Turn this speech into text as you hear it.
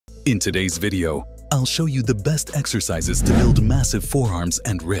In today's video, I'll show you the best exercises to build massive forearms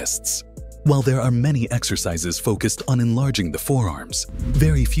and wrists. While there are many exercises focused on enlarging the forearms,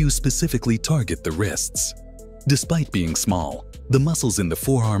 very few specifically target the wrists. Despite being small, the muscles in the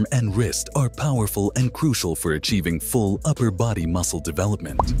forearm and wrist are powerful and crucial for achieving full upper body muscle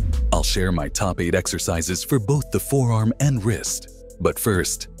development. I'll share my top 8 exercises for both the forearm and wrist. But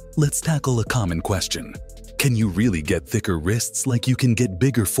first, let's tackle a common question. Can you really get thicker wrists like you can get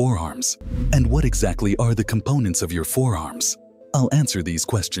bigger forearms? And what exactly are the components of your forearms? I'll answer these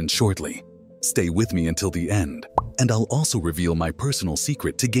questions shortly. Stay with me until the end, and I'll also reveal my personal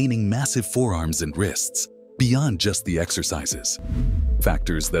secret to gaining massive forearms and wrists, beyond just the exercises.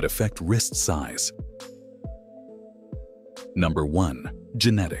 Factors that affect wrist size. Number 1.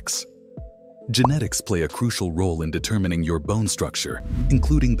 Genetics. Genetics play a crucial role in determining your bone structure,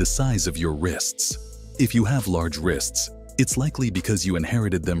 including the size of your wrists. If you have large wrists, it's likely because you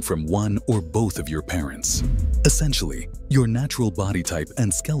inherited them from one or both of your parents. Essentially, your natural body type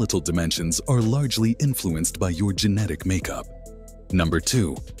and skeletal dimensions are largely influenced by your genetic makeup. Number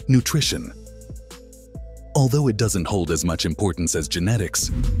 2. Nutrition. Although it doesn't hold as much importance as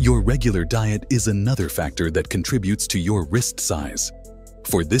genetics, your regular diet is another factor that contributes to your wrist size.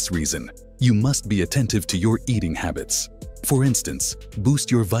 For this reason, you must be attentive to your eating habits. For instance, boost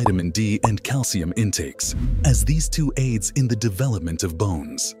your vitamin D and calcium intakes, as these two aids in the development of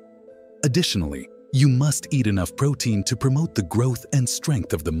bones. Additionally, you must eat enough protein to promote the growth and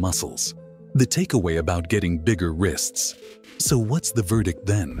strength of the muscles. The takeaway about getting bigger wrists. So what's the verdict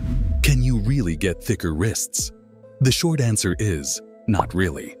then? Can you really get thicker wrists? The short answer is, not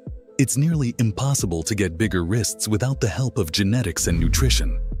really. It's nearly impossible to get bigger wrists without the help of genetics and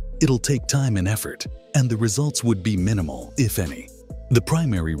nutrition. It'll take time and effort, and the results would be minimal, if any. The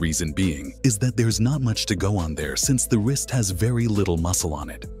primary reason being is that there's not much to go on there since the wrist has very little muscle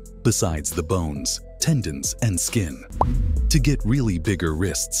on it, besides the bones, tendons, and skin. To get really bigger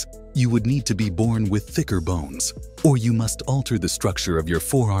wrists, you would need to be born with thicker bones, or you must alter the structure of your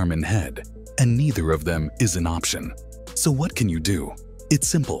forearm and head, and neither of them is an option. So what can you do? It's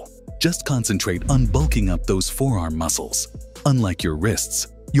simple. Just concentrate on bulking up those forearm muscles. Unlike your wrists,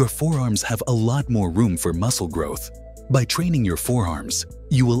 your forearms have a lot more room for muscle growth. By training your forearms,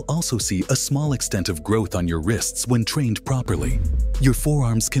 you will also see a small extent of growth on your wrists when trained properly. Your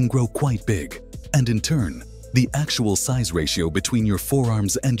forearms can grow quite big, and in turn, the actual size ratio between your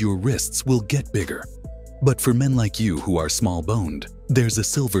forearms and your wrists will get bigger. But for men like you who are small-boned, there's a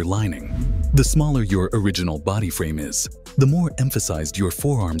silver lining. The smaller your original body frame is, the more emphasized your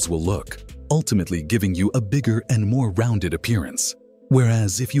forearms will look, ultimately giving you a bigger and more rounded appearance.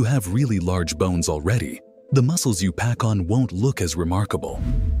 Whereas if you have really large bones already, the muscles you pack on won't look as remarkable.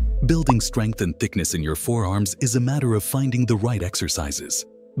 Building strength and thickness in your forearms is a matter of finding the right exercises.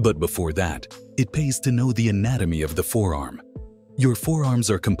 But before that, it pays to know the anatomy of the forearm. Your forearms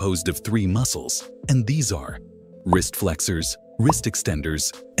are composed of 3 muscles, and these are wrist flexors, wrist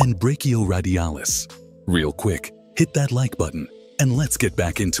extenders, and brachioradialis. Real quick, hit that like button, and let's get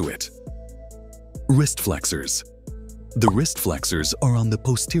back into it. Wrist flexors. The wrist flexors are on the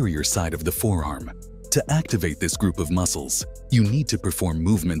posterior side of the forearm. To activate this group of muscles, you need to perform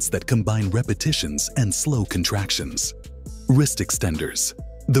movements that combine repetitions and slow contractions. Wrist extenders.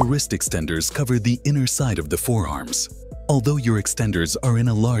 The wrist extenders cover the inner side of the forearms. Although your extenders are in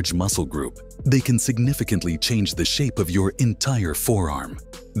a large muscle group, they can significantly change the shape of your entire forearm.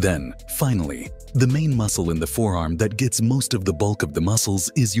 Then, finally, the main muscle in the forearm that gets most of the bulk of the muscles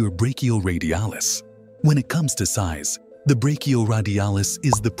is your brachioradialis. When it comes to size, the brachioradialis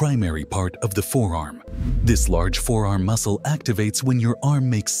is the primary part of the forearm. This large forearm muscle activates when your arm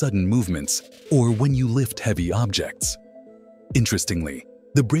makes sudden movements or when you lift heavy objects. Interestingly,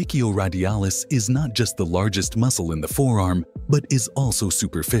 the brachioradialis is not just the largest muscle in the forearm, but is also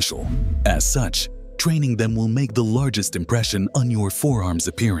superficial. As such, training them will make the largest impression on your forearm's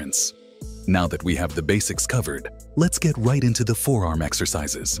appearance. Now that we have the basics covered, let's get right into the forearm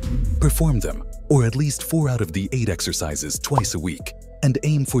exercises. Perform them, or at least 4 out of the 8 exercises twice a week, and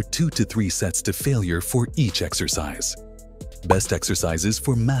aim for 2 to 3 sets to failure for each exercise. Best exercises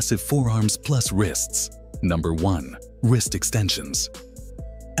for massive forearms plus wrists. Number 1. Wrist extensions.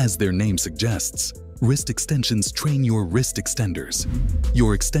 As their name suggests, wrist extensions train your wrist extenders.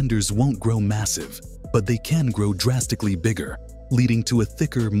 Your extenders won't grow massive, but they can grow drastically bigger, leading to a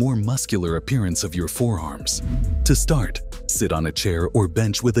thicker, more muscular appearance of your forearms. To start, sit on a chair or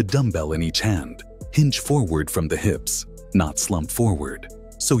bench with a dumbbell in each hand. Hinge forward from the hips, not slump forward,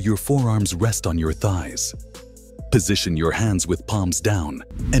 so your forearms rest on your thighs. Position your hands with palms down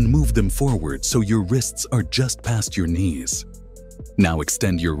and move them forward so your wrists are just past your knees. Now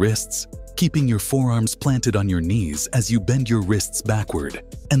extend your wrists, keeping your forearms planted on your knees as you bend your wrists backward,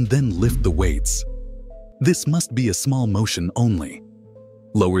 and then lift the weights. This must be a small motion only.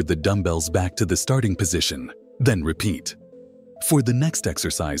 Lower the dumbbells back to the starting position, then repeat. For the next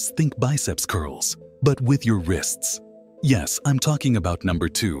exercise, think biceps curls, but with your wrists. Yes, I'm talking about number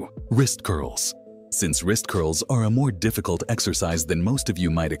 2, wrist curls. Since wrist curls are a more difficult exercise than most of you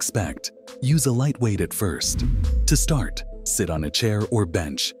might expect, use a light weight at first. To start, sit on a chair or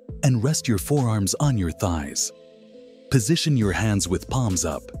bench and rest your forearms on your thighs. Position your hands with palms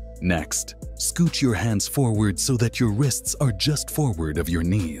up. Next, scooch your hands forward so that your wrists are just forward of your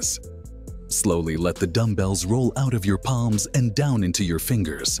knees. Slowly let the dumbbells roll out of your palms and down into your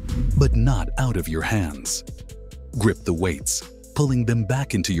fingers, but not out of your hands. Grip the weights, pulling them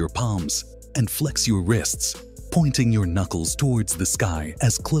back into your palms, and flex your wrists, pointing your knuckles towards the sky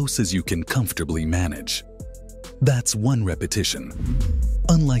as close as you can comfortably manage. That's 1 repetition.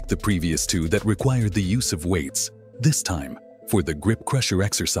 Unlike the previous 2 that required the use of weights, this time, for the grip crusher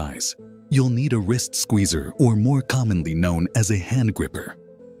exercise, you'll need a wrist squeezer, or more commonly known as a hand gripper.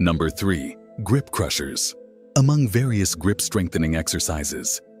 Number 3. Grip crushers. Among various grip strengthening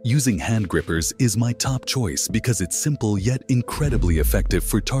exercises, using hand grippers is my top choice because it's simple yet incredibly effective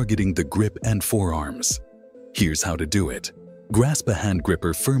for targeting the grip and forearms. Here's how to do it. Grasp a hand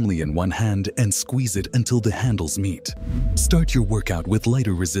gripper firmly in one hand and squeeze it until the handles meet. Start your workout with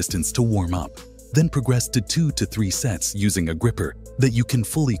lighter resistance to warm up, then progress to 2 to 3 sets using a gripper that you can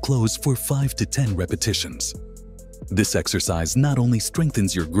fully close for 5 to 10 repetitions. This exercise not only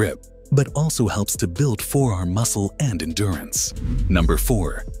strengthens your grip, but also helps to build forearm muscle and endurance. Number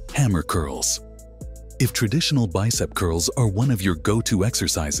 4. Hammer curls. If traditional bicep curls are one of your go-to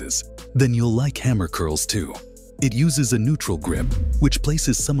exercises, then you'll like hammer curls too. It uses a neutral grip, which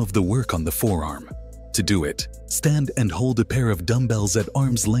places some of the work on the forearm. To do it, stand and hold a pair of dumbbells at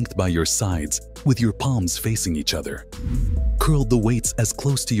arm's length by your sides with your palms facing each other. Curl the weights as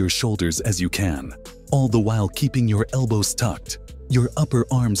close to your shoulders as you can, all the while keeping your elbows tucked, your upper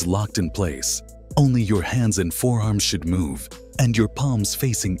arms locked in place. Only your hands and forearms should move, and your palms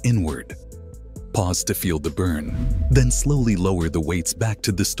facing inward. Pause to feel the burn, then slowly lower the weights back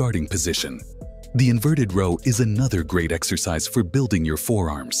to the starting position. The inverted row is another great exercise for building your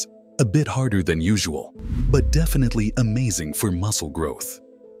forearms. A bit harder than usual, but definitely amazing for muscle growth.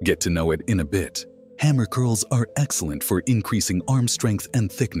 Get to know it in a bit. Hammer curls are excellent for increasing arm strength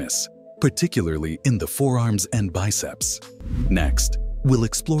and thickness, particularly in the forearms and biceps. Next, we'll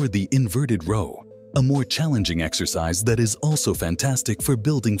explore the inverted row, a more challenging exercise that is also fantastic for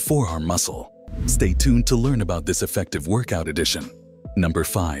building forearm muscle. Stay tuned to learn about this effective workout addition. Number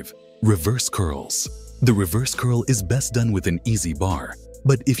 5. Reverse curls. The reverse curl is best done with an easy bar,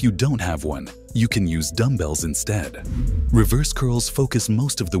 but if you don't have one, you can use dumbbells instead. Reverse curls focus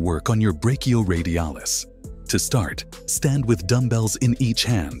most of the work on your brachioradialis. To start, stand with dumbbells in each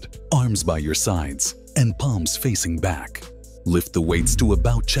hand, arms by your sides, and palms facing back. Lift the weights to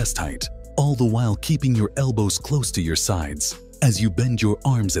about chest height, all the while keeping your elbows close to your sides as you bend your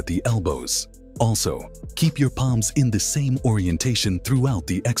arms at the elbows. Also, keep your palms in the same orientation throughout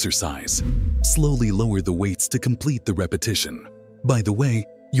the exercise. Slowly lower the weights to complete the repetition. By the way,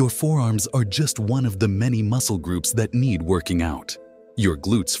 your forearms are just one of the many muscle groups that need working out. Your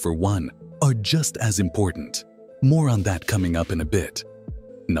glutes, for one, are just as important. More on that coming up in a bit.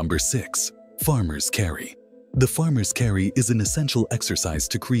 Number 6. Farmer's carry. The farmer's carry is an essential exercise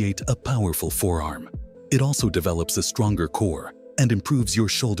to create a powerful forearm. It also develops a stronger core and improves your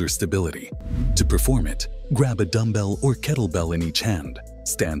shoulder stability. To perform it, grab a dumbbell or kettlebell in each hand,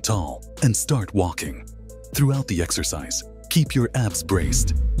 stand tall, and start walking. Throughout the exercise, keep your abs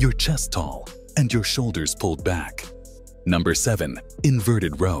braced, your chest tall, and your shoulders pulled back. Number 7.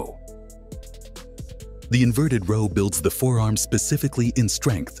 Inverted row. The inverted row builds the forearm specifically in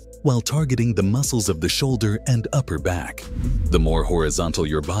strength while targeting the muscles of the shoulder and upper back. The more horizontal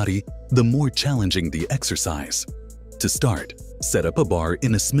your body, the more challenging the exercise. To start, set up a bar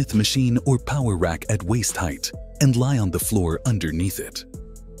in a Smith machine or power rack at waist height and lie on the floor underneath it.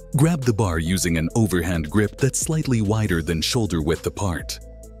 Grab the bar using an overhand grip that's slightly wider than shoulder width apart.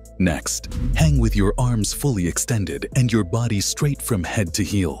 Next, hang with your arms fully extended and your body straight from head to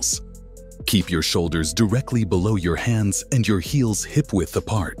heels. Keep your shoulders directly below your hands and your heels hip-width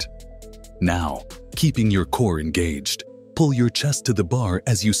apart. Now, keeping your core engaged, pull your chest to the bar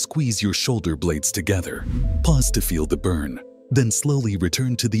as you squeeze your shoulder blades together. Pause to feel the burn, then slowly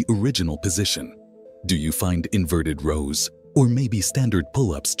return to the original position. Do you find inverted rows or maybe standard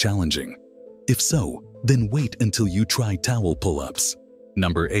pull-ups challenging? If so, then wait until you try towel pull-ups.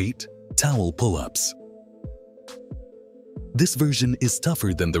 Number 8. Towel pull-ups. This version is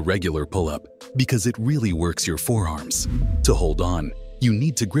tougher than the regular pull-up because it really works your forearms. To hold on, you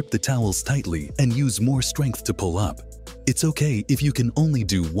need to grip the towels tightly and use more strength to pull up. It's okay if you can only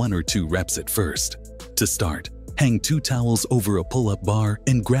do 1 or 2 reps at first. To start, hang 2 towels over a pull-up bar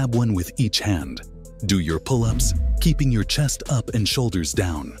and grab one with each hand. Do your pull-ups, keeping your chest up and shoulders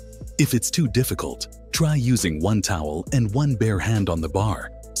down. If it's too difficult, try using 1 towel and 1 bare hand on the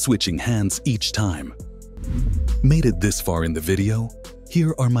bar, switching hands each time. Made it this far in the video?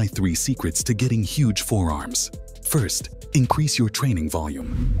 Here are my 3 secrets to getting huge forearms. First, increase your training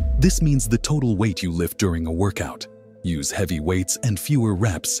volume. This means the total weight you lift during a workout. Use heavy weights and fewer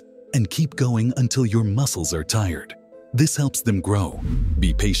reps, and keep going until your muscles are tired. This helps them grow.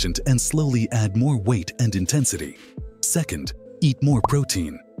 Be patient and slowly add more weight and intensity. Second, eat more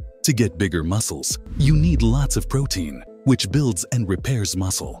protein. To get bigger muscles, you need lots of protein, which builds and repairs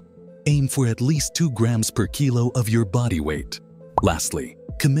muscle. Aim for at least 2 grams per kilo of your body weight. Lastly,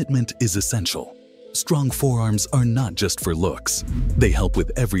 commitment is essential. Strong forearms are not just for looks. They help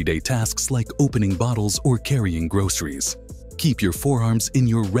with everyday tasks like opening bottles or carrying groceries. Keep your forearms in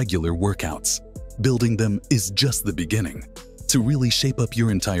your regular workouts. Building them is just the beginning. To really shape up your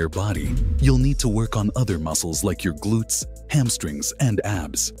entire body, you'll need to work on other muscles like your glutes, hamstrings, and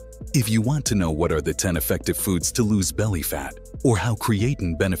abs. If you want to know what are the 10 effective foods to lose belly fat, or how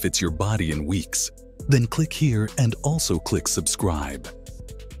creatine benefits your body in weeks, then click here and also click subscribe.